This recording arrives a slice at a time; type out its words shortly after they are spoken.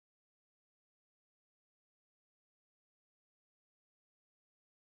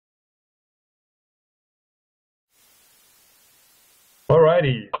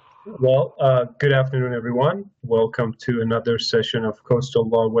Alrighty. Well, good afternoon, everyone. Welcome to another session of Coastal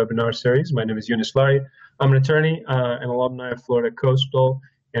Law webinar series. My name is Yunus Lari. I'm an attorney, an alumni of Florida Coastal,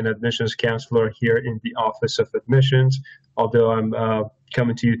 and admissions counselor here in the Office of Admissions. Although I'm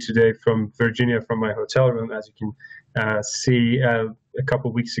coming to you today from Virginia from my hotel room, as you can see, a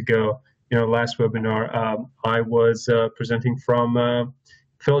couple weeks ago, last webinar, I was presenting from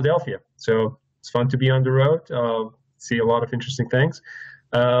Philadelphia. So it's fun to be on the road. See a lot of interesting things.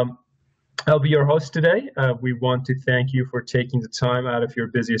 I'll be your host today. We want to thank you for taking the time out of your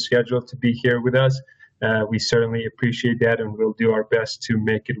busy schedule to be here with us. We certainly appreciate that, and we'll do our best to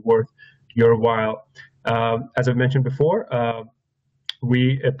make it worth your while. As I've mentioned before,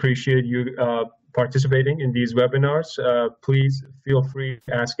 we appreciate you participating in these webinars. Please feel free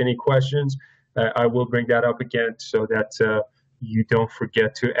to ask any questions. I will bring that up again so that you don't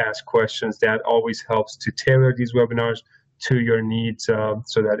forget to ask questions. That always helps to tailor these webinars to your needs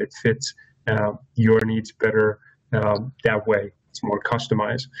so that it fits your needs better that way. It's more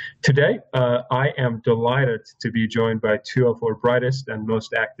customized. Today, I am delighted to be joined by two of our brightest and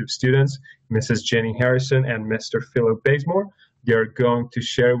most active students, Mrs. Jenny Harrison and Mr. Philip Bazemore. They're going to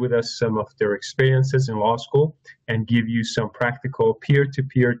share with us some of their experiences in law school and give you some practical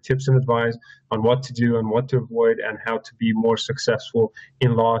peer-to-peer tips and advice on what to do and what to avoid and how to be more successful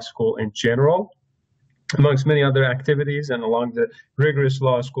in law school in general. Amongst many other activities and along the rigorous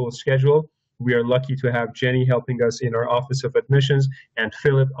law school schedule, we are lucky to have Jenny helping us in our Office of Admissions, and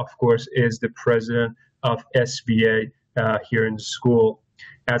Philip, of course, is the president of SBA here in the school.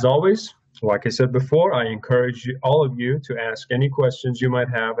 As always, like I said before, I encourage all of you to ask any questions you might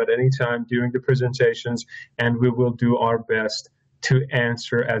have at any time during the presentations, and we will do our best to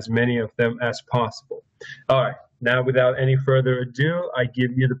answer as many of them as possible. All right, now without any further ado, I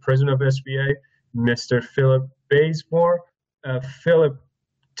give you the president of SBA, Mr. Philip Bazemore. Philip,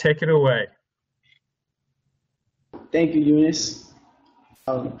 take it away. Thank you, Eunice.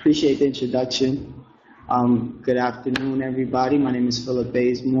 Appreciate the introduction. Good afternoon, everybody. My name is Philip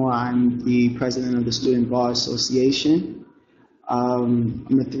Bazemore. I'm the president of the Student Bar Association. I'm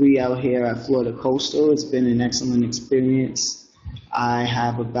a 3L here at Florida Coastal. It's been an excellent experience. I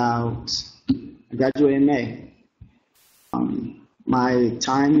graduated in May. My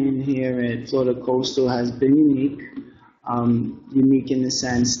time in here at Florida Coastal has been unique. Unique in the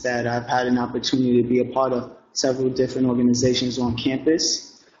sense that I've had an opportunity to be a part of several different organizations on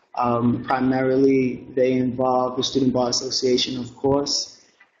campus. Primarily, they involve the Student Bar Association, of course,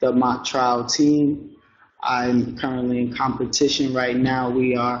 the mock trial team. I'm currently in competition right now.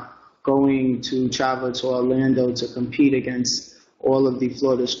 We are going to travel to Orlando to compete against all of the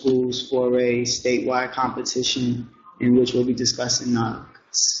Florida schools for a statewide competition in which we'll be discussing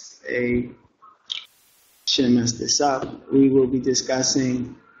shouldn't mess this up. We will be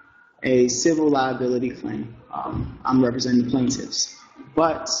discussing a civil liability claim. I'm representing the plaintiffs.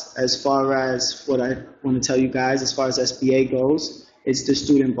 But as far as what I want to tell you guys, as far as SBA goes, it's the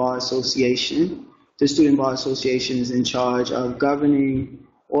Student Bar Association. The Student Bar Association is in charge of governing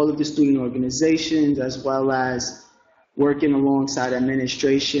all of the student organizations as well as working alongside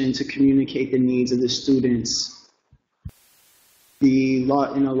administration to communicate the needs of the students. In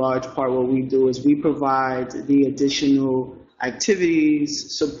a large part, what we do is we provide the additional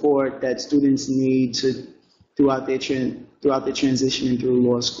activities, support that students need throughout their transition through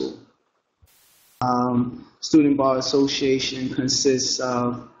law school. Student Bar Association consists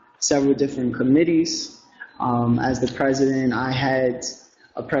of several different committees. As the president, I had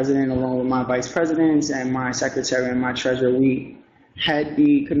a president along with my vice presidents and my secretary and my treasurer. We head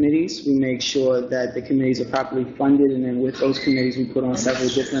the committees. We make sure that the committees are properly funded, and then with those committees, we put on several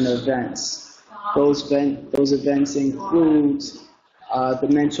different events. Those events include the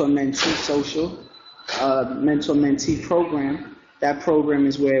mentor-mentee social, mentor-mentee program. That program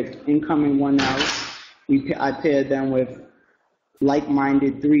is where incoming 1Ls, I pair them with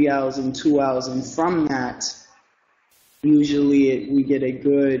like-minded 3Ls and 2Ls, and from that, usually we get a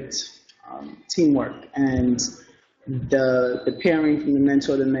good teamwork. And the pairing from the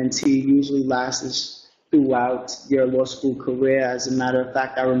mentor to mentee usually lasts throughout your law school career. As a matter of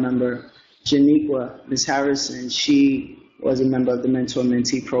fact, I remember Janiqua, Ms. Harrison, she was a member of the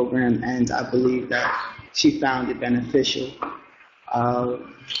mentor-mentee program, and I believe that she found it beneficial.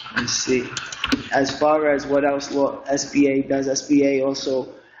 Let's see. As far as what else SBA does, SBA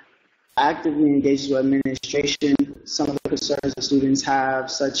also actively engages with administration. Some of the concerns the students have,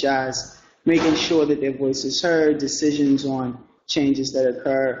 such as making sure that their voice is heard, decisions on changes that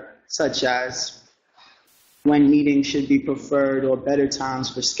occur, such as when meetings should be preferred or better times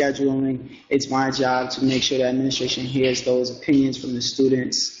for scheduling. It's my job to make sure the administration hears those opinions from the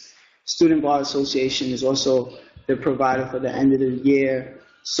students. Student Bar Association is also the provider for the end of the year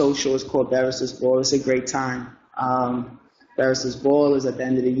social. It's called Barristers Ball. It's a great time. Barristers Ball is at the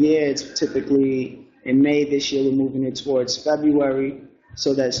end of the year. It's typically in May. This year we're moving it towards February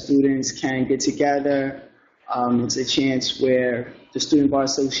so that students can get together. It's a chance where the Student Bar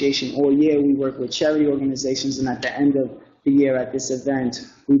Association all year we work with charity organizations, and at the end of the year at this event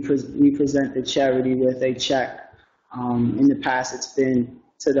we present the charity with a check. In the past it's been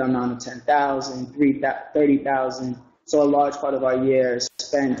to the amount of $10,000, $30,000. So a large part of our year is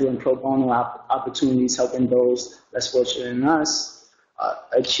spent doing pro bono opportunities, helping those less fortunate than us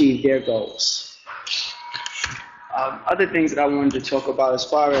achieve their goals. Other things that I wanted to talk about as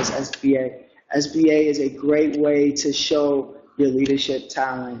far as SBA. SBA is a great way to show your leadership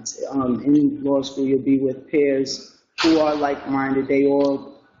talent. In law school, you'll be with peers who are like-minded. They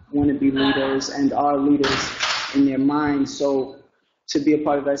all want to be leaders and are leaders in their minds. So to be a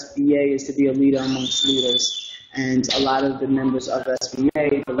part of SBA is to be a leader amongst leaders. And a lot of the members of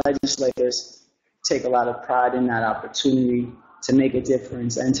SBA, the legislators, take a lot of pride in that opportunity to make a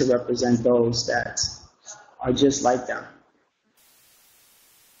difference and to represent those that are just like them.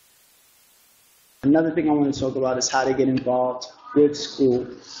 Another thing I want to talk about is how to get involved with school.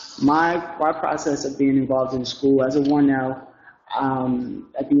 My process of being involved in school as a 1L,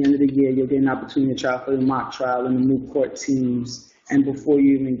 at the end of the year, you'll get an opportunity to try for the mock trial and the moot court teams. And before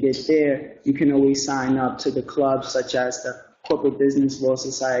you even get there, you can always sign up to the clubs such as the Corporate Business Law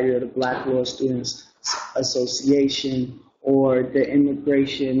Society or the Black Law Students Association or the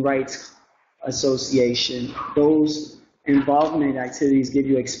Immigration Rights Association. Those involvement activities give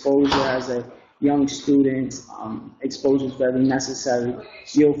you exposure as a young student. Exposure is very necessary.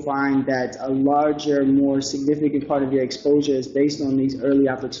 You'll find that a larger, more significant part of your exposure is based on these early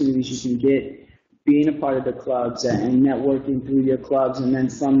opportunities you can get being a part of the clubs and networking through your clubs, and then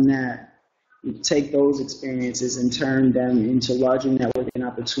from that, you take those experiences and turn them into larger networking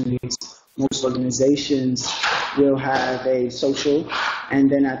opportunities. Most organizations will have a social, and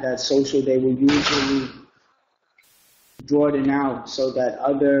then at that social, they will usually broaden out so that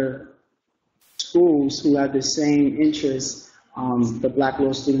other schools who have the same interests, the Black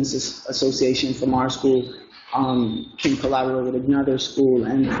Law Students Association from our school can collaborate with another school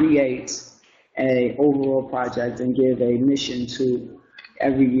and create an overall project and give a mission to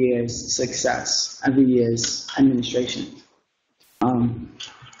every year's success, every year's administration.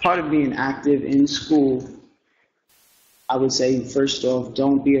 Part of being active in school, I would say, first off,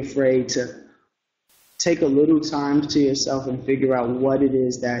 don't be afraid to take a little time to yourself and figure out what it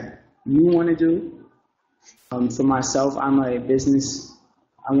is that you want to do. For myself, I'm a business.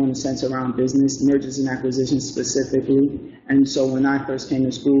 I want to center around business, mergers and acquisitions specifically. And so when I first came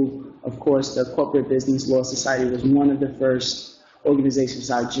to school, of course, the Corporate Business Law Society was one of the first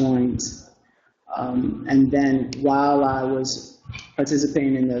organizations I joined. And then while I was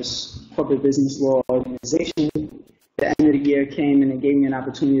participating in this Corporate Business Law organization, the end of the year came and it gave me an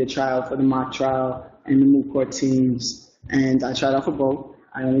opportunity to try out for the mock trial and the moot court teams. And I tried out for both.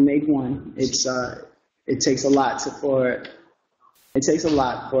 I only made one. It takes a lot for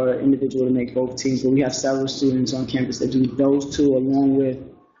an individual to make both teams, but we have several students on campus that do those two along with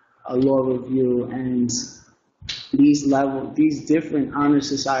a law review. And these different honor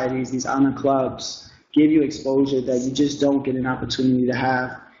societies, these honor clubs, give you exposure that you just don't get an opportunity to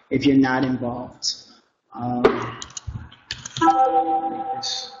have if you're not involved.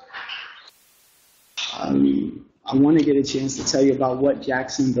 I want to get a chance to tell you about what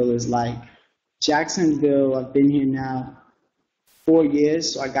Jacksonville is like. Jacksonville, I've been here now 4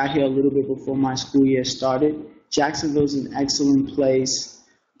 years, so I got here a little bit before my school year started. Jacksonville is an excellent place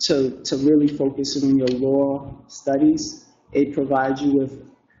to really focus on your law studies. It provides you with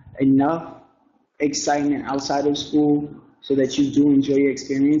enough excitement outside of school so that you do enjoy your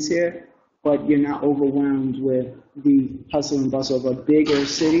experience here, but you're not overwhelmed with the hustle and bustle of a bigger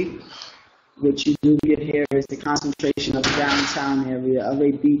city. What you do get here is the concentration of downtown area, of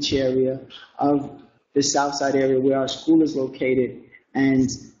a beach area, of the south side area where our school is located. And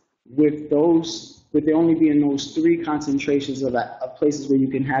with there only being those three concentrations of places where you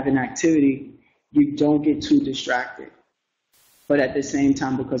can have an activity, you don't get too distracted. But at the same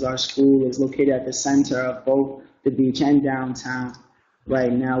time, because our school is located at the center of both the beach and downtown,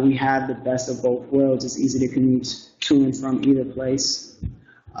 right now we have the best of both worlds. It's easy to commute to and from either place.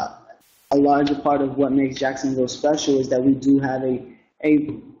 A larger part of what makes Jacksonville special is that we do have a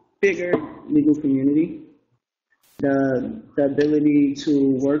bigger legal community. the ability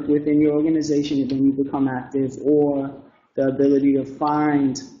to work within your organization when you become active, or the ability to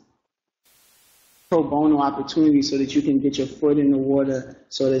find pro bono opportunities so that you can get your foot in the water,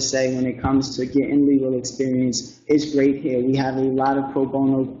 so to say, when it comes to getting legal experience. It's great here. We have a lot of pro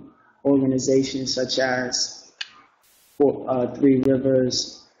bono organizations such as Three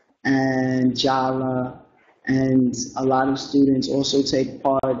Rivers and JALA, and a lot of students also take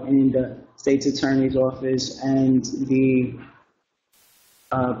part in the State's Attorney's Office and the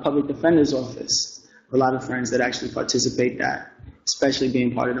Public Defender's Office. A lot of friends that actually participate that, especially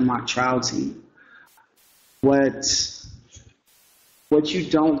being part of the mock trial team. What you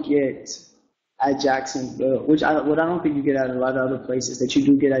don't get at Jacksonville, what I don't think you get at a lot of other places that you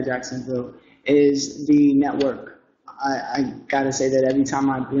do get at Jacksonville, is the network. I gotta say that every time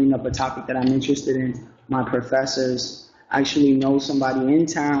I bring up a topic that I'm interested in, my professors actually know somebody in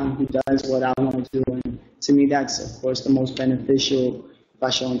town who does what I want to do. And to me, that's, of course, the most beneficial. If I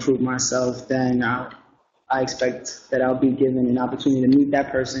shall improve myself, then I expect that I'll be given an opportunity to meet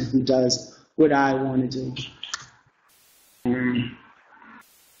that person who does what I want to do.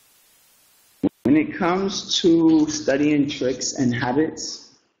 When it comes to studying tricks and habits,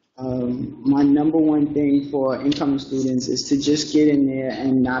 my number one thing for incoming students is to just get in there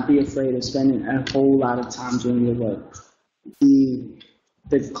and not be afraid of spending a whole lot of time doing your work.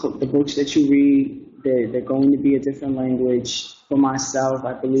 The books that you read, they're going to be a different language. For myself,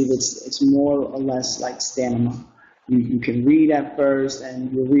 I believe it's more or less like stamina. You can read at first,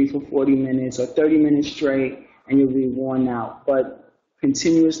 and you'll read for 40 minutes or 30 minutes straight, and you'll be worn out. But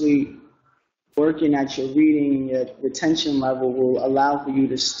continuously working at your reading, your retention level will allow for you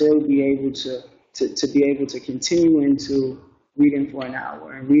to still be able to continue into reading for an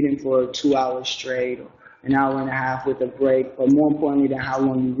hour and reading for 2 hours straight, or an hour and a half with a break. But more importantly than how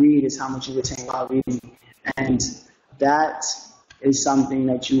long you read is how much you retain while reading. And that is something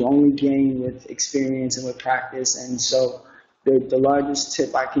that you only gain with experience and with practice. And so the largest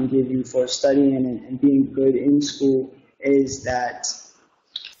tip I can give you for studying and being good in school is that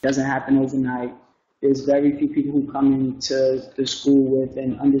it doesn't happen overnight. There's very few people who come into the school with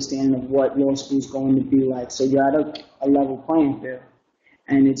an understanding of what law school is going to be like. So you're at a level playing field.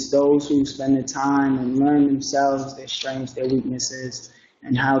 And it's those who spend the time and learn themselves, their strengths, their weaknesses,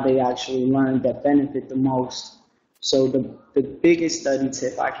 and how they actually learn that benefit the most. So the biggest study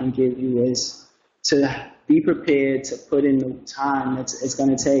tip I can give you is to be prepared to put in the time that it's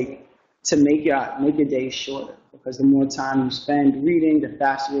going to take to make your days shorter. Because the more time you spend reading, the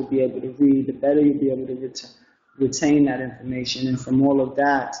faster you'll be able to read, the better you'll be able to retain that information. And from all of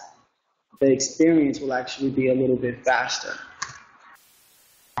that, the experience will actually be a little bit faster.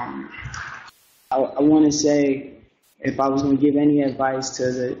 I want to say, if I was going to give any advice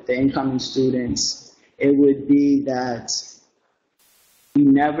to the incoming students, it would be that you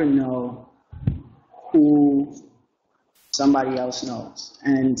never know who somebody else knows.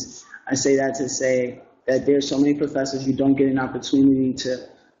 And I say that to say that there's so many professors you don't get an opportunity to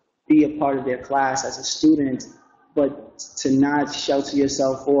be a part of their class as a student, but to not shelter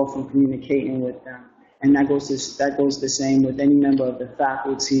yourself off from communicating with them. And that goes the same with any member of the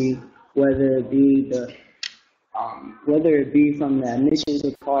faculty, whether it be from the admissions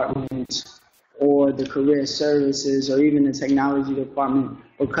department or the career services or even the technology department.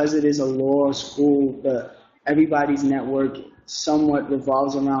 Because it is a law school, everybody's network somewhat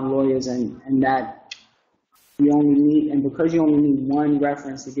revolves around lawyers, and that you only need, and because you only need one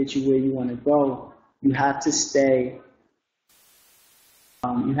reference to get you where you want to go, you have to stay.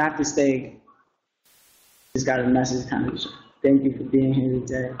 Just got a message kind of. Thank you for being here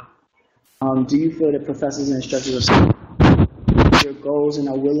today. Do you feel that professors and instructors are your goals and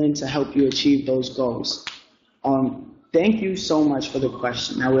are willing to help you achieve those goals? Thank you so much for the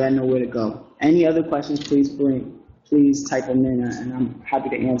question. Now I know where to go. Any other questions, please type them in, and I'm happy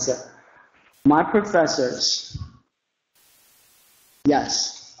to answer. My professors,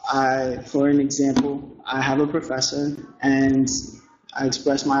 yes. For an example, I have a professor, and I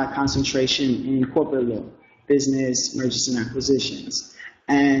express my concentration in corporate law, business, mergers and acquisitions.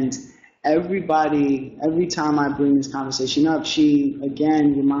 And every time I bring this conversation up, she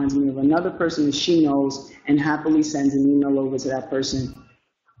again reminds me of another person that she knows and happily sends an email over to that person,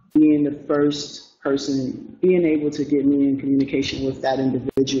 being the first person, being able to get me in communication with that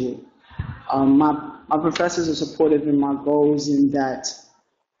individual. My professors are supportive in my goals, in that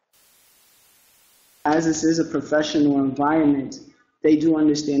as this is a professional environment, they do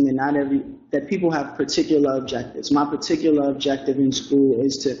understand that people have particular objectives. My particular objective in school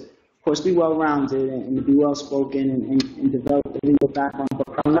is to, of course, be well-rounded and to be well-spoken and develop a legal background, but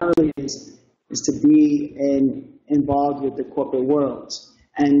primarily is to be an involved with the corporate world.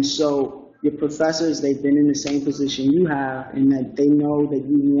 And so your professors, they've been in the same position you have, in that they know that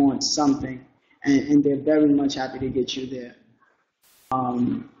you want something, and they're very much happy to get you there.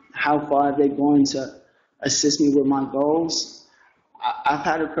 How far are they going to assist me with my goals? I've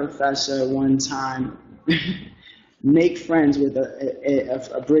had a professor one time make friends with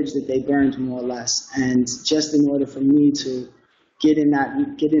a bridge that they burned, more or less, and just in order for me to get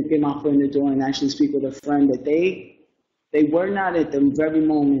my foot in the door and actually speak with a friend that they were not at the very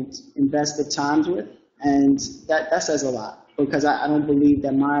moment invested times with, and that says a lot, because I don't believe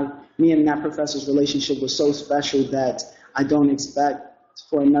that me and that professor's relationship was so special that I don't expect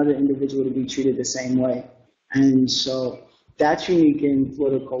for another individual to be treated the same way. And so that's unique in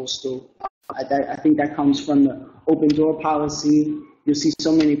Florida Coastal. I think that comes from the open door policy. You'll see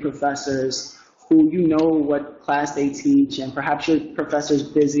so many professors who you know what class they teach, and perhaps your professor's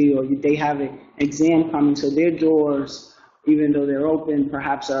busy or they have an exam coming, so their doors, even though they're open,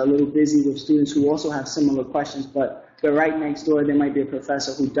 perhaps are a little busy with students who also have similar questions, but right next door there might be a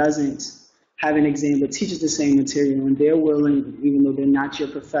professor who doesn't have an exam but teaches the same material, and they're willing, even though they're not your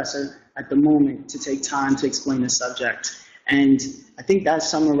professor at the moment, to take time to explain the subject. And I think that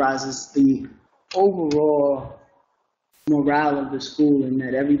summarizes the overall morale of the school, in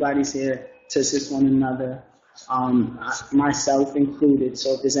that everybody's here to assist one another, myself included.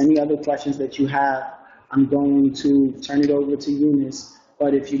 So if there's any other questions that you have, I'm going to turn it over to Eunice.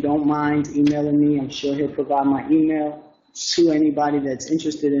 But if you don't mind emailing me, I'm sure he'll provide my email to anybody that's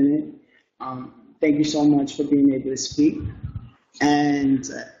interested in it. Thank you so much for being able to speak. And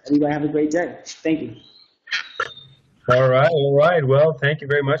everybody have a great day. Thank you. All right. Well, thank you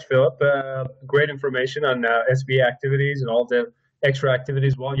very much, Philip. Great information on SBA activities and all the extra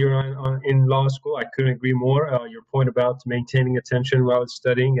activities while you're in law school. I couldn't agree more. Your point about maintaining attention while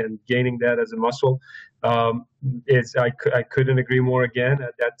studying and gaining that as a muscle I couldn't agree more again.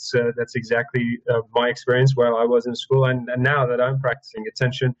 That's exactly my experience while I was in school, and now that I'm practicing,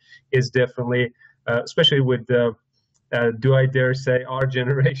 attention is definitely, especially with do I dare say our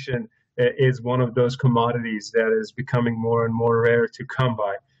generation, is one of those commodities that is becoming more and more rare to come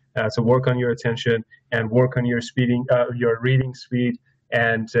by. So work on your attention and work on your your reading speed,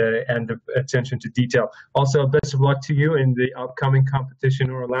 and the attention to detail. Also, best of luck to you in the upcoming competition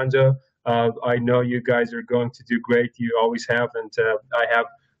in Orlando. I know you guys are going to do great. You always have, and I have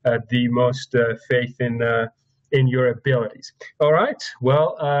the most faith in your abilities. All right.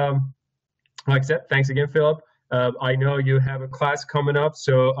 Well, like I said, thanks again, Philip. I know you have a class coming up,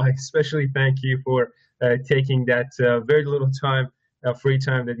 so I especially thank you for taking that very little time, free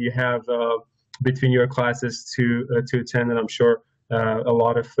time that you have between your classes to attend, and I'm sure a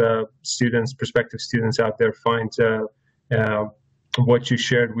lot of prospective students out there find what you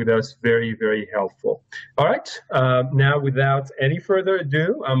shared with us very, very helpful. All right, now without any further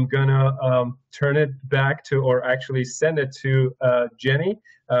ado, I'm gonna turn it back to, or actually send it to Jenny.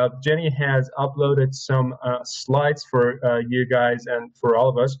 Jenny has uploaded some slides for you guys and for all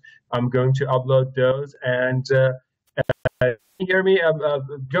of us. I'm going to upload those, and can you hear me?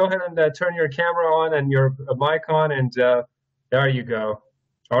 Go ahead and turn your camera on and your mic on, and there you go.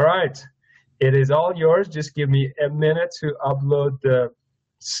 All right. It is all yours. Just give me a minute to upload the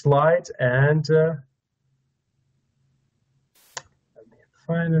slides, and let me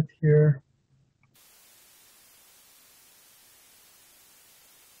find it here.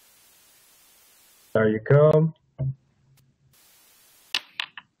 There you go.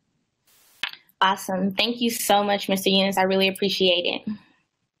 Awesome. Thank you so much, Mr. Eunice. I really appreciate it.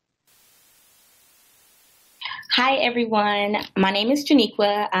 Hi, everyone. My name is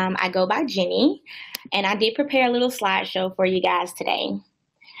Janiqua. I go by Jenny, and I did prepare a little slideshow for you guys today.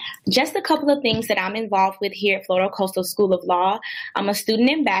 Just a couple of things that I'm involved with here at Florida Coastal School of Law. I'm a student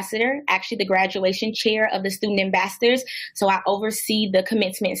ambassador, actually the graduation chair of the student ambassadors, so I oversee the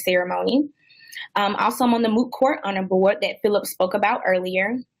commencement ceremony. Also, I'm on the Moot Court Honor Board that Philip spoke about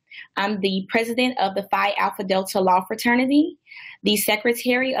earlier. I'm the president of the Phi Alpha Delta Law Fraternity, the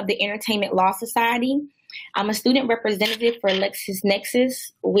secretary of the Entertainment Law Society. I'm a student representative for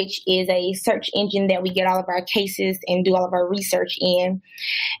LexisNexis, which is a search engine that we get all of our cases and do all of our research in.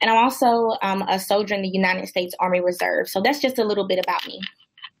 And I'm also a soldier in the United States Army Reserve. So that's just a little bit about me.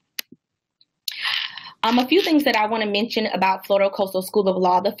 A few things that I want to mention about Florida Coastal School of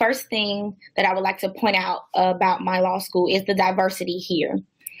Law. The first thing that I would like to point out about my law school is the diversity here.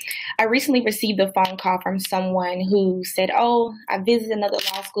 I recently received a phone call from someone who said, oh, I visited another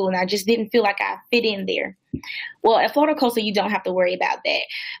law school and I just didn't feel like I fit in there. Well, at Florida Coastal, you don't have to worry about that.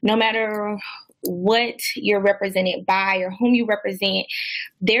 No matter what you're represented by or whom you represent,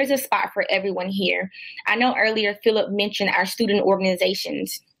 there's a spot for everyone here. I know earlier Philip mentioned our student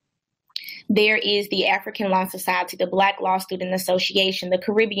organizations. There is the African Law Society, the Black Law Student Association, the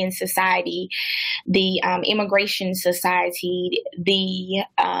Caribbean Society, the Immigration Society, the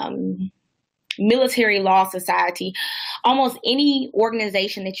Military Law Society, almost any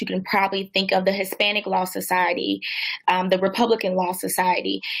organization that you can probably think of, the Hispanic Law Society, the Republican Law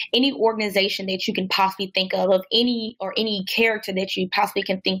Society, any organization that you can possibly think of any character that you possibly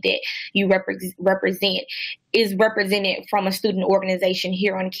can think that you represent is represented from a student organization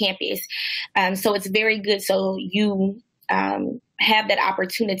here on campus. So it's very good. So you have that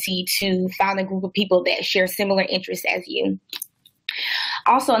opportunity to find a group of people that share similar interests as you.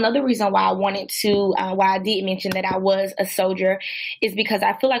 Also, another reason why I did mention that I was a soldier is because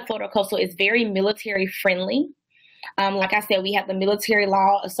I feel like Florida Coastal is very military friendly. Like I said, we have the Military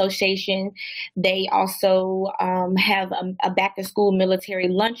Law Association. They also have a back to school military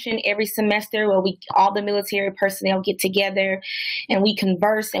luncheon every semester where all the military personnel get together and we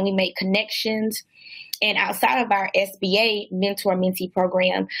converse and we make connections. And outside of our SBA mentor-mentee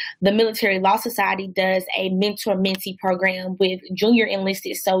program, the Military Law Society does a mentor-mentee program with junior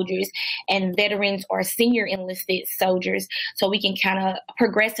enlisted soldiers and veterans or senior enlisted soldiers, so we can kind of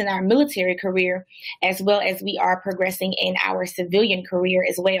progress in our military career as well as we are progressing in our civilian career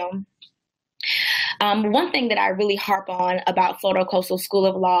as well. One thing that I really harp on about Florida Coastal School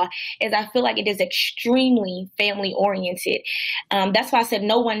of Law is I feel like it is extremely family oriented. That's why I said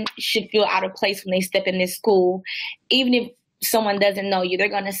no one should feel out of place when they step in this school. Even if someone doesn't know you, they're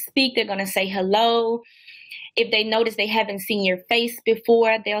going to speak, they're going to say hello. If they notice they haven't seen your face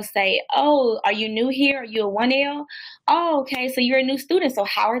before, they'll say, "Oh, are you new here? Are you a 1L? Oh, okay, so you're a new student. So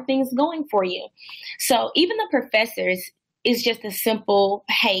how are things going for you?" So even the professors, it's just a simple,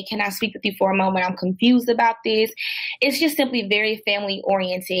 "Hey, can I speak with you for a moment? I'm confused about this." It's just simply very family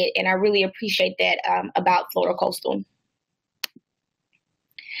oriented, and I really appreciate that about Florida Coastal.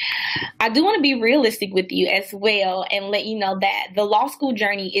 I do want to be realistic with you as well and let you know that the law school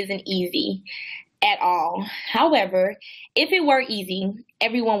journey isn't easy at all. However, if it were easy,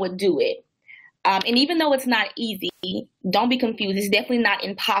 everyone would do it. And even though it's not easy, don't be confused. It's definitely not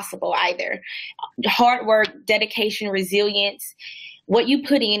impossible either. Hard work, dedication, resilience. What you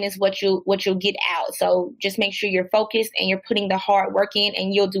put in is what you'll get out. So just make sure you're focused and you're putting the hard work in,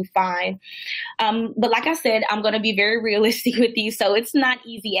 and you'll do fine. But like I said, I'm going to be very realistic with you. So it's not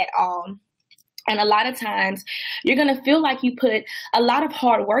easy at all. And a lot of times you're going to feel like you put a lot of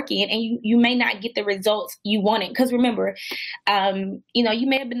hard work in and you may not get the results you wanted. Because remember, you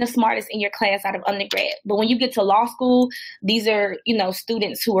may have been the smartest in your class out of undergrad. But when you get to law school, these are,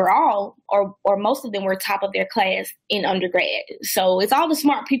 students who are all or most of them were top of their class in undergrad. So it's all the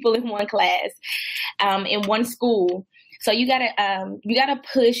smart people in one class, in one school. So you gotta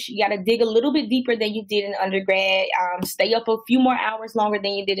push, you gotta dig a little bit deeper than you did in undergrad, stay up a few more hours longer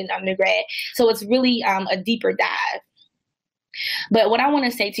than you did in undergrad. So it's really a deeper dive. But what I want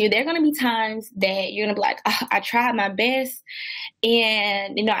to say to you, there are going to be times that you're going to be like, I tried my best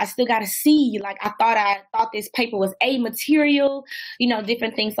and, I still got a C. Like, I thought this paper was A material,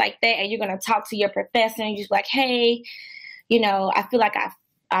 different things like that. And you're going to talk to your professor and you're just like, "Hey, I feel like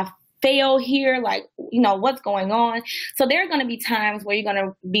I fail here, like, what's going on?" So there are going to be times where you're going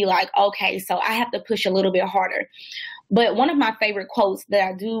to be like, okay, so I have to push a little bit harder. But one of my favorite quotes that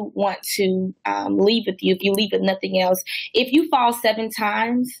I do want to leave with you, if you leave with nothing else, if you fall 7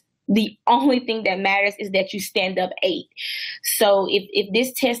 times, the only thing that matters is that you stand up 8. So if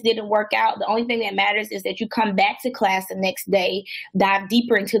this test didn't work out, the only thing that matters is that you come back to class the next day, dive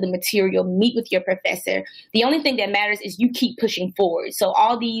deeper into the material, meet with your professor. The only thing that matters is you keep pushing forward. So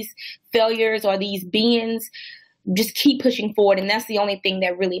all these failures or these beings, just keep pushing forward. And that's the only thing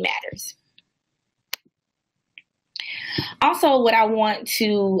that really matters. Also, what I want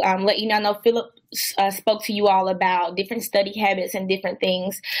to let you know, I know Philip spoke to you all about different study habits and different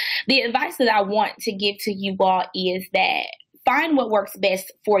things. The advice that I want to give to you all is that find what works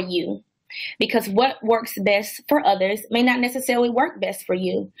best for you, because what works best for others may not necessarily work best for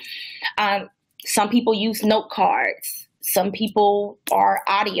you. Some people use note cards. Some people are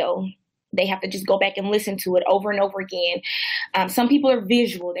audio. They have to just go back and listen to it over and over again. Some people are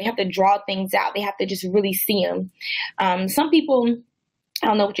visual. They have to draw things out. They have to just really see them. Some people, I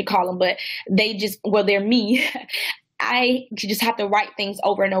don't know what you call them, but they're me. I just have to write things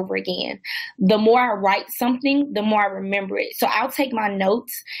over and over again. The more I write something, the more I remember it. So I'll take my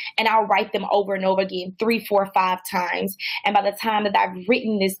notes and I'll write them over and over again, 3, 4, 5 times. And by the time that I've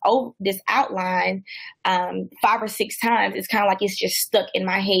written this outline 5 or 6 times, it's kind of like it's just stuck in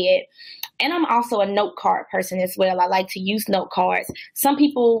my head. And I'm also a note card person as well. I like to use note cards. Some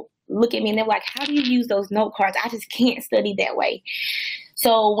people look at me and they're like, how do you use those note cards? I just can't study that way.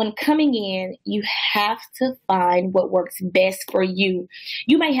 So when coming in, you have to find what works best for you.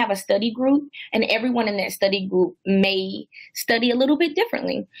 You may have a study group, and everyone in that study group may study a little bit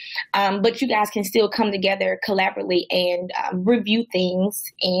differently. But you guys can still come together collaboratively and review things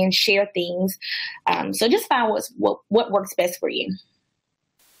and share things. So just find what works best for you.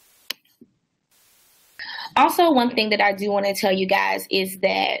 Also, one thing that I do want to tell you guys is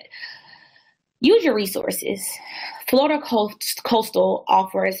that use your resources. Florida Coastal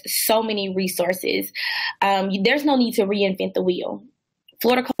offers so many resources. There's no need to reinvent the wheel.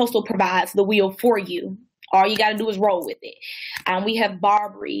 Florida Coastal provides the wheel for you. All you got to do is roll with it. We have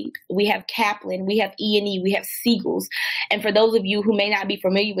Barbary, we have Kaplan, we have E&E, we have Seagulls. And for those of you who may not be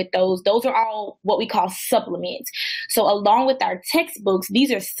familiar with those are all what we call supplements. So along with our textbooks,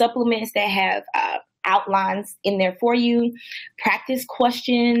 these are supplements that have outlines in there for you, practice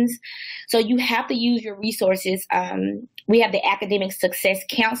questions. So you have to use your resources. We have the academic success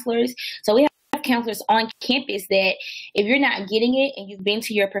counselors. So we have counselors on campus that if you're not getting it and you've been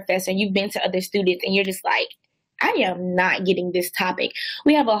to your professor and you've been to other students and you're just like, I am not getting this topic,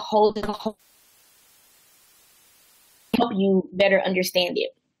 we have a whole help you better understand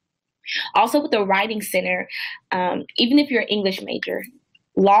it. Also with the Writing Center, even if you're an English major,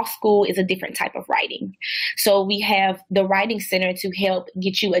 law school is a different type of writing. So we have the Writing Center to help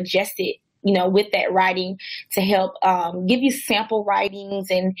get you adjusted, with that writing, to help give you sample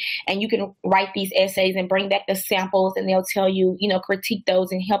writings, and you can write these essays and bring back the samples, and they'll tell you, critique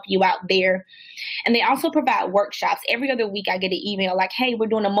those and help you out there. And they also provide workshops. Every other week I get an email like, hey, we're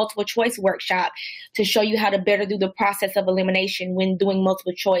doing a multiple choice workshop to show you how to better do the process of elimination when doing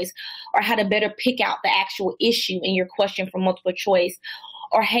multiple choice, or how to better pick out the actual issue in your question from multiple choice.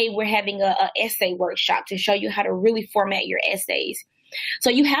 Or, hey, we're having a essay workshop to show you how to really format your essays. So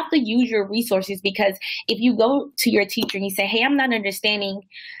you have to use your resources, because if you go to your teacher and you say, hey, I'm not understanding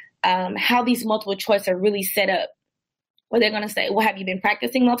how these multiple choice are really set up, well, they're going to say, well, have you been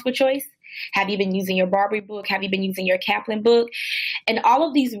practicing multiple choice? Have you been using your Barbary book? Have you been using your Kaplan book? And all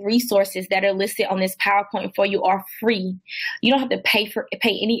of these resources that are listed on this PowerPoint for you are free. You don't have to pay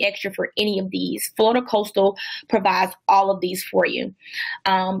any extra for any of these. Florida Coastal provides all of these for you.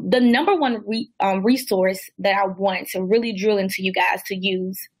 The number one resource that I want to really drill into you guys to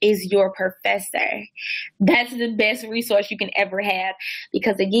use is your professor. That's the best resource you can ever have,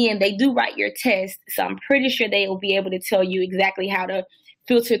 because again, they do write your test. So I'm pretty sure they will be able to tell you exactly how to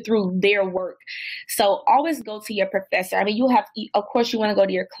filter through their work. So always go to your professor. I mean, of course, you want to go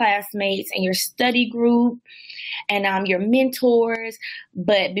to your classmates and your study group and your mentors.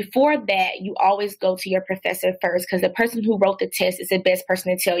 But before that, you always go to your professor first, because the person who wrote the test is the best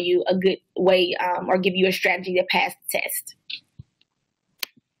person to tell you a good way or give you a strategy to pass the test.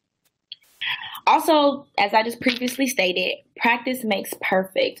 Also, as I just previously stated, practice makes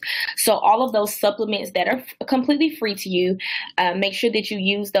perfect. So all of those supplements that are completely free to you, make sure that you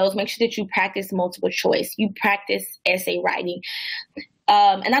use those. Make sure that you practice multiple choice. You practice essay writing.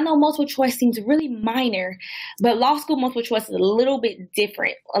 And I know multiple choice seems really minor, but law school multiple choice is a little bit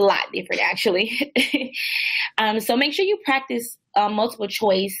different, a lot different actually. So make sure you practice multiple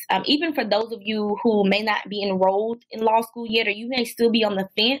choice, even for those of you who may not be enrolled in law school yet, or you may still be on the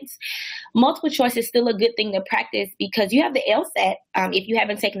fence. Multiple choice is still a good thing to practice, because you have the LSAT. If you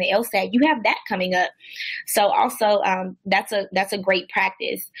haven't taken the LSAT, you have that coming up. So also that's a great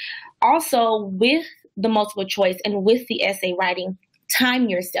practice. Also, with the multiple choice and with the essay writing, time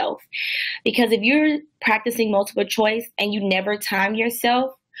yourself, because if you're practicing multiple choice and you never time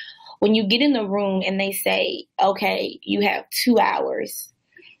yourself, when you get in the room and they say, okay, you have 2 hours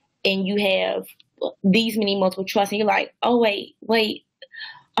and you have these many multiple choice, and you're like, oh, wait,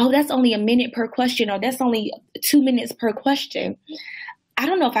 oh, that's only a minute per question, or that's only 2 minutes per question. I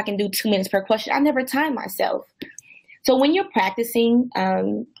don't know if I can do 2 minutes per question. I never time myself. So when you're practicing,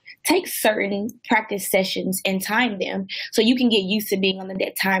 take certain practice sessions and time them so you can get used to being on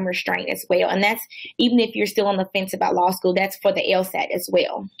that time restraint as well. And that's even if you're still on the fence about law school, that's for the LSAT as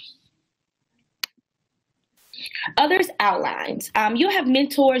well. Others outlines. You'll have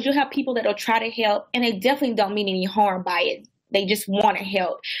mentors, you'll have people that will try to help, and they definitely don't mean any harm by it. They just want to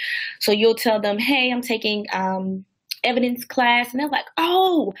help. So you'll tell them, hey, I'm taking evidence class, and they're like,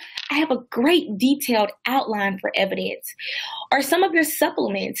 oh, I have a great detailed outline for evidence. Or some of your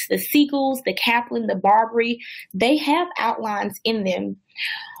supplements, the Siegels, the Kaplan, the Barbary, they have outlines in them.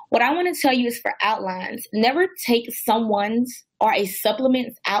 What I want to tell you is for outlines, never take someone's or a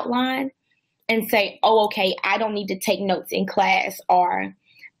supplement's outline and say, oh, okay, I don't need to take notes in class, or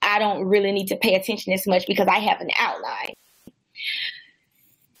I don't really need to pay attention as much because I have an outline.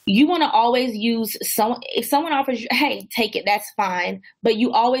 You want to always use if someone offers you, hey, take it, that's fine. But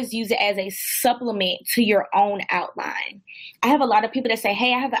you always use it as a supplement to your own outline. I have a lot of people that say,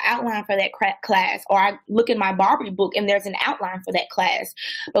 hey, I have an outline for that class, or I look in my Barbary book and there's an outline for that class.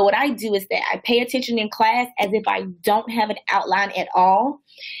 But what I do is that I pay attention in class as if I don't have an outline at all.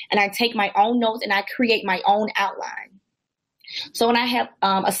 And I take my own notes and I create my own outline. So when I have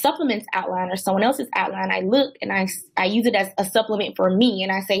a supplements outline or someone else's outline, I look and I use it as a supplement for me.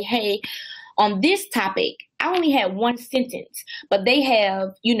 And I say, hey, on this topic, I only had one sentence, but they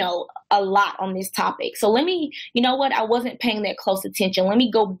have, a lot on this topic. So let me, I wasn't paying that close attention. Let me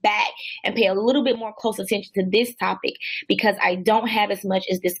go back and pay a little bit more close attention to this topic because I don't have as much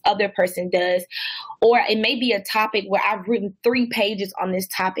as this other person does. Or it may be a topic where I've written 3 pages on this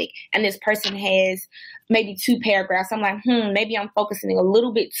topic and this person has maybe 2 paragraphs. I'm like, maybe I'm focusing a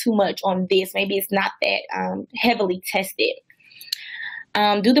little bit too much on this. Maybe it's not that heavily tested.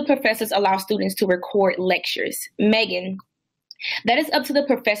 Do the professors allow students to record lectures? Megan, that is up to the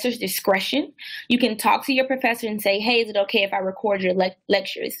professor's discretion. You can talk to your professor and say, hey, is it okay if I record your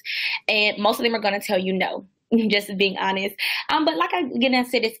lectures? And most of them are going to tell you no, just being honest. But like I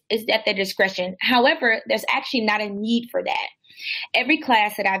said, it's at their discretion. However, there's actually not a need for that. Every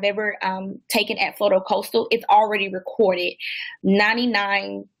class that I've ever taken at Florida Coastal, it's already recorded.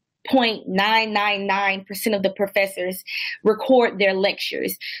 99.999% of the professors record their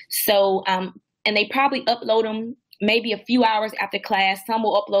lectures. So, and they probably upload them maybe a few hours after class. Some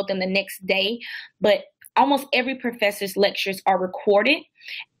will upload them the next day, but almost every professor's lectures are recorded.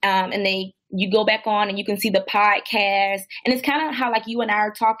 And you go back on and you can see the podcast. And it's kind of how like you and I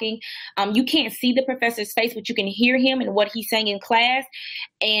are talking. You can't see the professor's face, but you can hear him and what he's saying in class.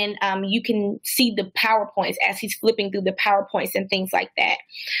 And you can see the PowerPoints as he's flipping through the PowerPoints and things like that.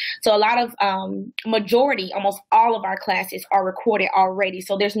 So a lot of almost all of our classes are recorded already.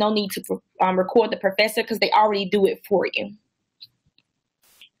 So there's no need to record the professor because they already do it for you.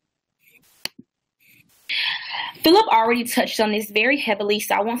 Philip already touched on this very heavily,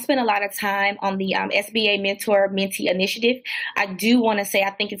 so I won't spend a lot of time on the SBA Mentor-Mentee Initiative. I do want to say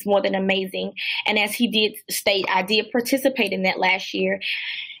I think it's more than amazing. And as he did state, I did participate in that last year.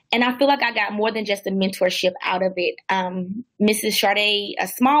 And I feel like I got more than just a mentorship out of it. Mrs. Sade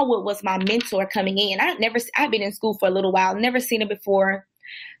Smallwood was my mentor coming in. I've been in school for a little while, never seen her before,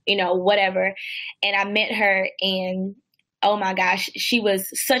 whatever. And I met her and oh my gosh, she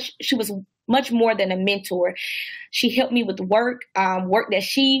was much more than a mentor. She helped me with work that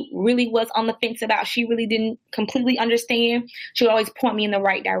she really was on the fence about. She really didn't completely understand. She would always point me in the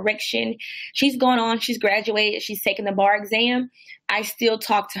right direction. She's gone on. She's graduated. She's taken the bar exam. I still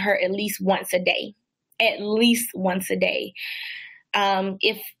talk to her at least once a day.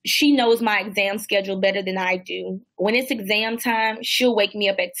 If she knows my exam schedule better than I do, when it's exam time, she'll wake me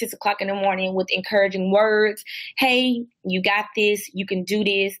up at 6 o'clock in the morning with encouraging words. Hey, you got this. You can do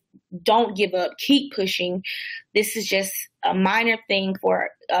this. Don't give up. Keep pushing. This is just a minor thing for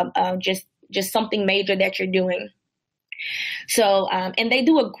just something major that you're doing. So, and they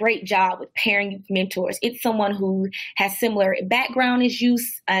do a great job with pairing you with mentors. It's someone who has similar background as you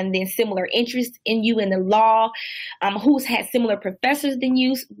and then similar interests in you in the law, who's had similar professors than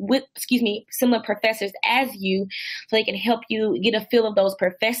you, similar professors as you, so they can help you get a feel of those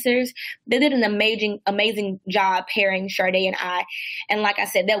professors. They did an amazing job pairing Sade and I. And like I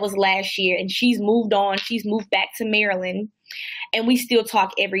said, that was last year, and she's moved on. She's moved back to Maryland. And we still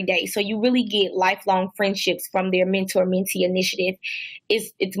talk every day. So you really get lifelong friendships from their mentor-mentee initiative.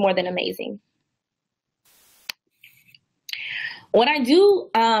 It's more than amazing. What I do,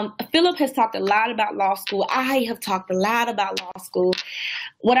 Philip has talked a lot about law school. I have talked a lot about law school.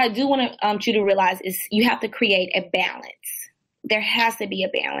 What I do want you to realize is you have to create a balance. There has to be a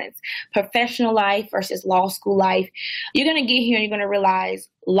balance. Professional life versus law school life. You're going to get here and you're going to realize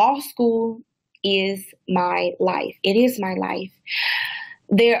law school is my life. It is my life.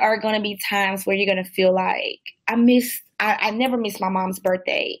 There are going to be times where you're going to feel like I never missed my mom's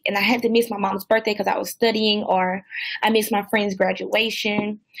birthday, and I had to miss my mom's birthday because I was studying, or I missed my friend's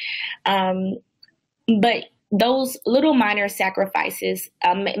graduation. But those little minor sacrifices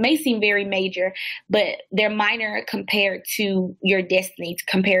may seem very major, but they're minor compared to your destiny,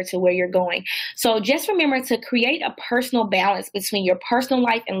 compared to where you're going. So just remember to create a personal balance between your personal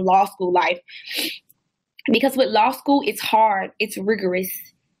life and law school life. Because with law school, it's hard, it's rigorous,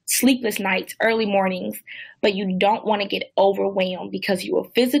 sleepless nights, early mornings, but you don't want to get overwhelmed because you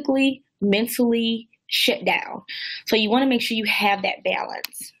will physically, mentally shut down. So you want to make sure you have that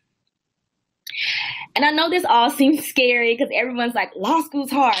balance. And I know this all seems scary because everyone's like, law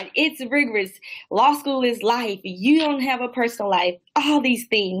school's hard. It's rigorous. Law school is life. You don't have a personal life. All these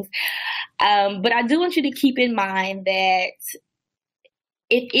things. But I do want you to keep in mind that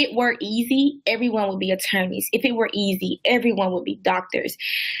if it were easy, everyone would be attorneys. If it were easy, everyone would be doctors.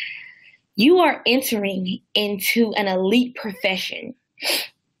 You are entering into an elite profession.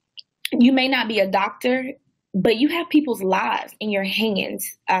 You may not be a doctor, but you have people's lives in your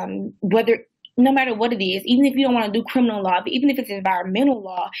hands, no matter what it is, even if you don't want to do criminal law, but even if it's environmental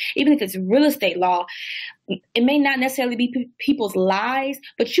law, even if it's real estate law, it may not necessarily be people's lives,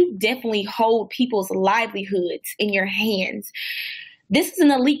 but you definitely hold people's livelihoods in your hands. This is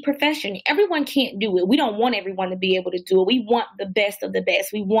an elite profession. Everyone can't do it. We don't want everyone to be able to do it. We want the best of the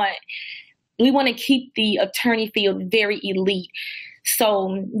best. We want to keep the attorney field very elite.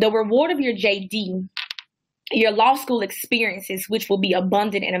 So the reward of your JD, your law school experiences, which will be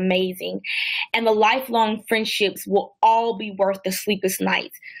abundant and amazing, and the lifelong friendships will all be worth the sleepless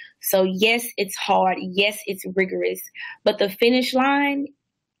nights. So yes, it's hard. Yes, it's rigorous, but the finish line,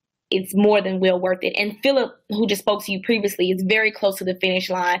 it's more than well worth it. And Philip, who just spoke to you previously, is very close to the finish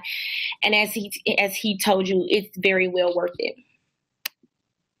line. And as he told you, it's very well worth it.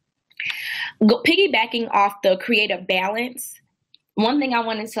 Piggybacking off the creative balance, one thing I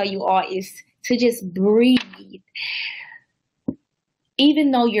want to tell you all is to just breathe.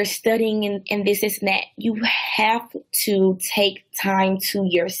 Even though you're studying and this and that, you have to take time to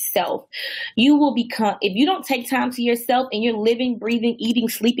yourself. You will become, if you don't take time to yourself and you're living, breathing, eating,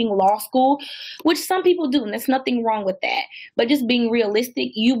 sleeping law school, which some people do, and there's nothing wrong with that, but just being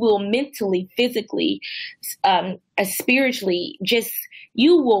realistic, you will mentally, physically, spiritually,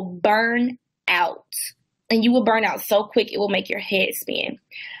 you will burn out. And you will burn out so quick, it will make your head spin.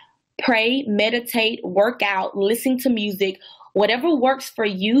 Pray, meditate, work out, listen to music, whatever works for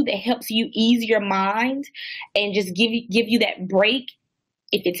you that helps you ease your mind and just give you that break.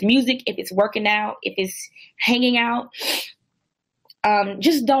 If it's music, if it's working out, if it's hanging out,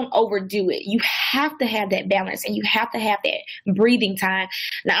 just don't overdo it. You have to have that balance and you have to have that breathing time.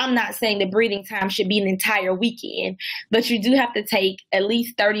 Now, I'm not saying the breathing time should be an entire weekend, but you do have to take at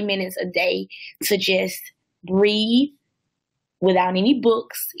least 30 minutes a day to just breathe without any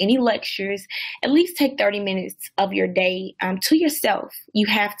books, any lectures. At least take 30 minutes of your day to yourself. You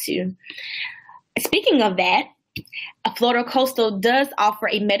have to. Speaking of that, Florida Coastal does offer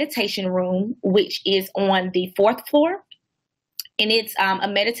a meditation room, which is on the 4th floor. And it's a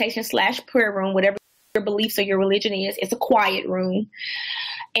meditation / prayer room, whatever your beliefs or your religion is. It's a quiet room.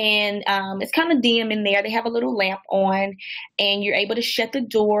 And it's kind of dim in there. They have a little lamp on and you're able to shut the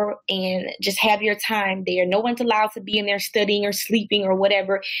door and just have your time there. No one's allowed to be in there studying or sleeping or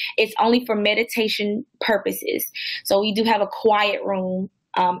whatever. It's only for meditation purposes. So we do have a quiet room.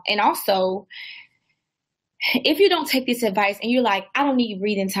 And also, if you don't take this advice and you're like, I don't need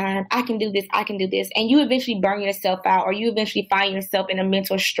reading time, I can do this, and you eventually burn yourself out or you eventually find yourself in a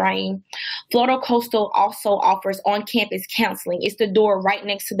mental strain, Florida Coastal also offers on-campus counseling. It's the door right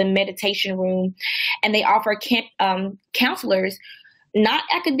next to the meditation room, and they offer counselors, not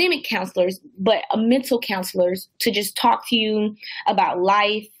academic counselors, but mental counselors to just talk to you about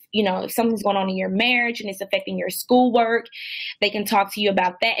life. You know, if something's going on in your marriage and it's affecting your schoolwork, they can talk to you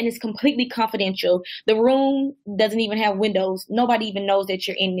about that. And it's completely confidential. The room doesn't even have windows. Nobody even knows that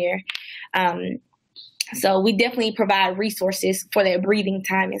you're in there. So we definitely provide resources for that breathing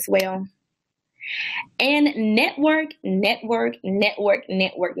time as well. And network. That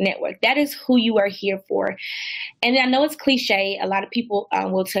is who you are here for. And I know it's cliche. A lot of people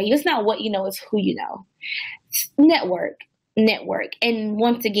will tell you it's not what you know, it's who you know. Network. And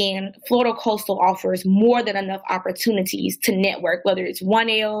once again, Florida Coastal offers more than enough opportunities to network, whether it's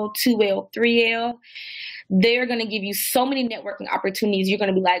 1L, 2L, 3L. They're going to give you so many networking opportunities. You're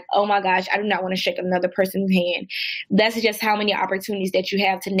going to be like, oh my gosh, I do not want to shake another person's hand. That's just how many opportunities that you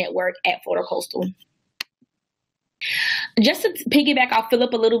have to network at Florida Coastal. Just to piggyback off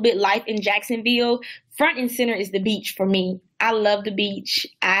Philip a little bit, life in Jacksonville, front and center is the beach for me. I love the beach.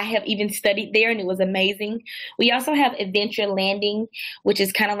 I have even studied there and it was amazing. We also have Adventure Landing, which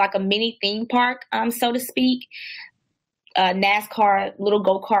is kind of like a mini theme park, so to speak. NASCAR, little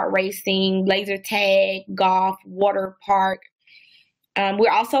go-kart racing, laser tag, golf, water park.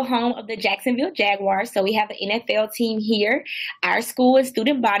 We're also home of the Jacksonville Jaguars, so we have an NFL team here. Our school and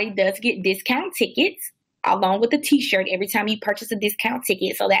student body does get discount tickets along with a t-shirt every time you purchase a discount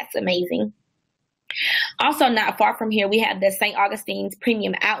ticket, so that's amazing. Also, not far from here, we have the St. Augustine's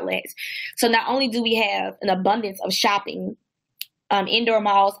Premium Outlets. So not only do we have an abundance of shopping, indoor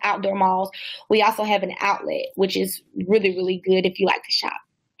malls, outdoor malls, we also have an outlet, which is really, really good if you like to shop.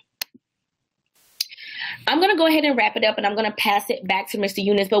 I'm going to go ahead and wrap it up, and I'm going to pass it back to Mr.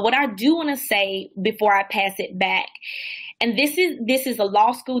 Eunice. But what I do want to say before I pass it back, and this is a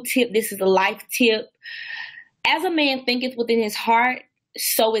law school tip, this is a life tip. As a man thinketh within his heart,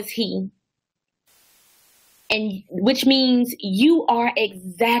 so is he. And which means you are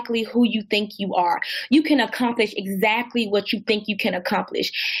exactly who you think you are. You can accomplish exactly what you think you can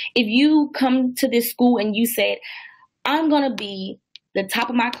accomplish. If you come to this school and you said, I'm going to be the top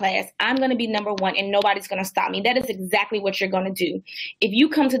of my class, I'm going to be number one, and nobody's going to stop me, that is exactly what you're going to do. If you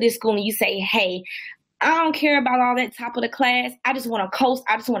come to this school and you say, hey, I don't care about all that top of the class, I just want to coast,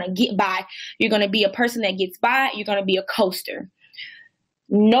 I just want to get by, you're going to be a person that gets by, you're going to be a coaster.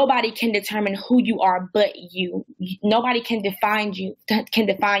 Nobody can determine who you are but you. Nobody can define you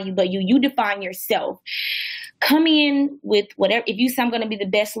but you. You define yourself. Come in with whatever. If you say I'm going to be the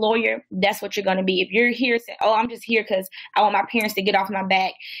best lawyer, that's what you're going to be. If you're here saying, oh, I'm just here because I want my parents to get off my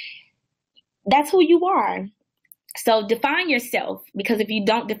back, that's who you are. So define yourself, because if you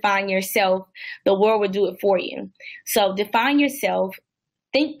don't define yourself, the world will do it for you. So define yourself,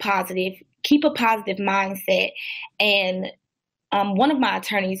 think positive, keep a positive mindset, and one of my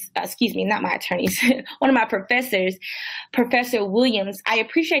attorneys, one of my professors, Professor Williams, I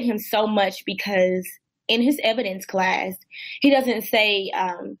appreciate him so much because in his evidence class, he doesn't say,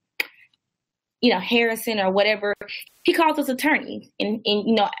 Harrison or whatever. He calls us attorneys.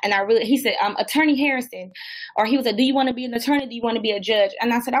 He said, Attorney Harrison, or he was like, do you want to be an attorney? Do you want to be a judge?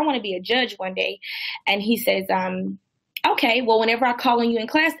 And I said, I want to be a judge one day. And he says, okay, well, whenever I call on you in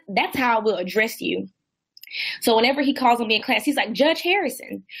class, that's how I will address you. So whenever he calls on me in class, he's like, Judge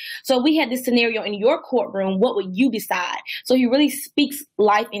Harrison. So we had this scenario in your courtroom. What would you decide? So he really speaks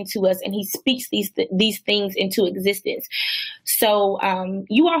life into us, and he speaks these things into existence. So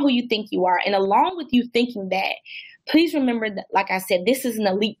you are who you think you are. And along with you thinking that, please remember that, like I said, this is an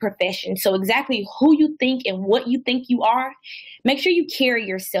elite profession. So exactly who you think and what you think you are, make sure you carry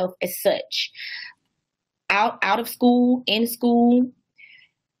yourself as such. Out of school, in school.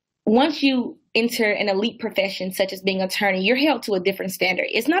 Once you enter an elite profession, such as being an attorney, you're held to a different standard.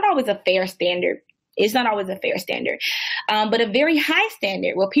 It's not always a fair standard. But a very high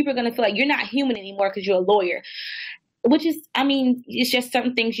standard where people are going to feel like you're not human anymore because you're a lawyer, which is, it's just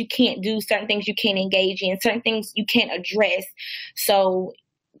certain things you can't do, certain things you can't engage in, certain things you can't address. So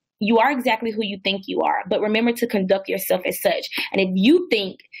you are exactly who you think you are, but remember to conduct yourself as such. And if you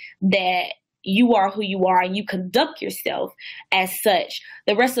think that you are who you are and you conduct yourself as such,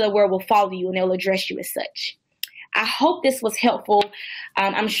 the rest of the world will follow you and they'll address you as such. I hope this was helpful.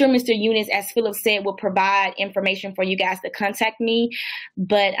 I'm sure Mr. Eunice, as Philip said, will provide information for you guys to contact me.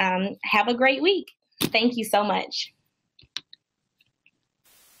 But have a great week. Thank you so much.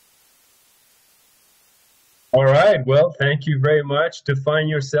 All right. Well, thank you very much. Define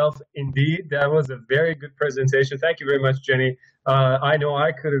yourself. Indeed, that was a very good presentation. Thank you very much, Jenny. I know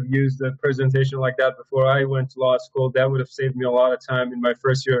I could have used a presentation like that before I went to law school. That would have saved me a lot of time in my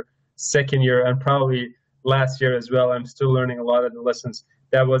first year, second year, and probably last year as well. I'm still learning a lot of the lessons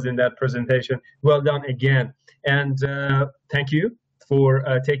that was in that presentation. Well done again. And thank you for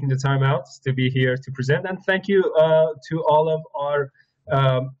taking the time out to be here to present. And thank you to all of our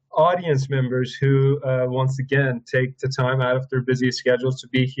audience members who once again take the time out of their busy schedules to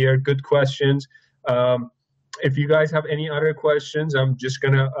be here. Good questions. If you guys have any other questions, I'm just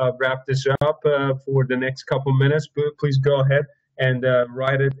going to wrap this up for the next couple minutes. But please go ahead and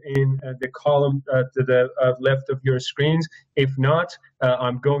write it in the column to the left of your screens. If not,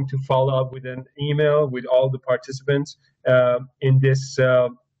 I'm going to follow up with an email with all the participants in this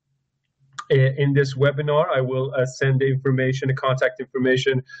webinar. I will send the information, the contact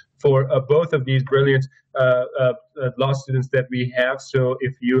information for both of these brilliant law students that we have. So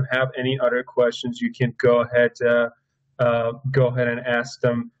if you have any other questions, you can go ahead and ask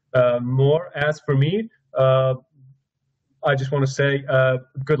them more. As for me, I just want to say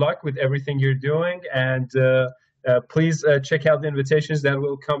good luck with everything you're doing, and please check out the invitations that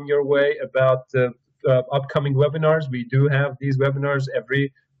will come your way about the upcoming webinars. We do have these webinars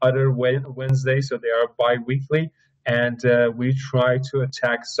every other Wednesday, so they are bi-weekly, and we try to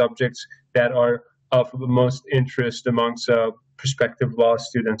attack subjects that are of the most interest amongst prospective law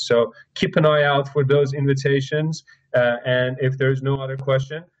students. So keep an eye out for those invitations. And if there's no other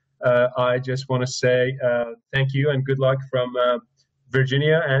question, I just want to say thank you and good luck from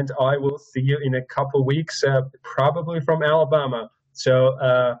Virginia. And I will see you in a couple weeks, probably from Alabama.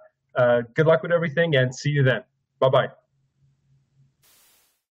 So good luck with everything and see you then. Bye-bye.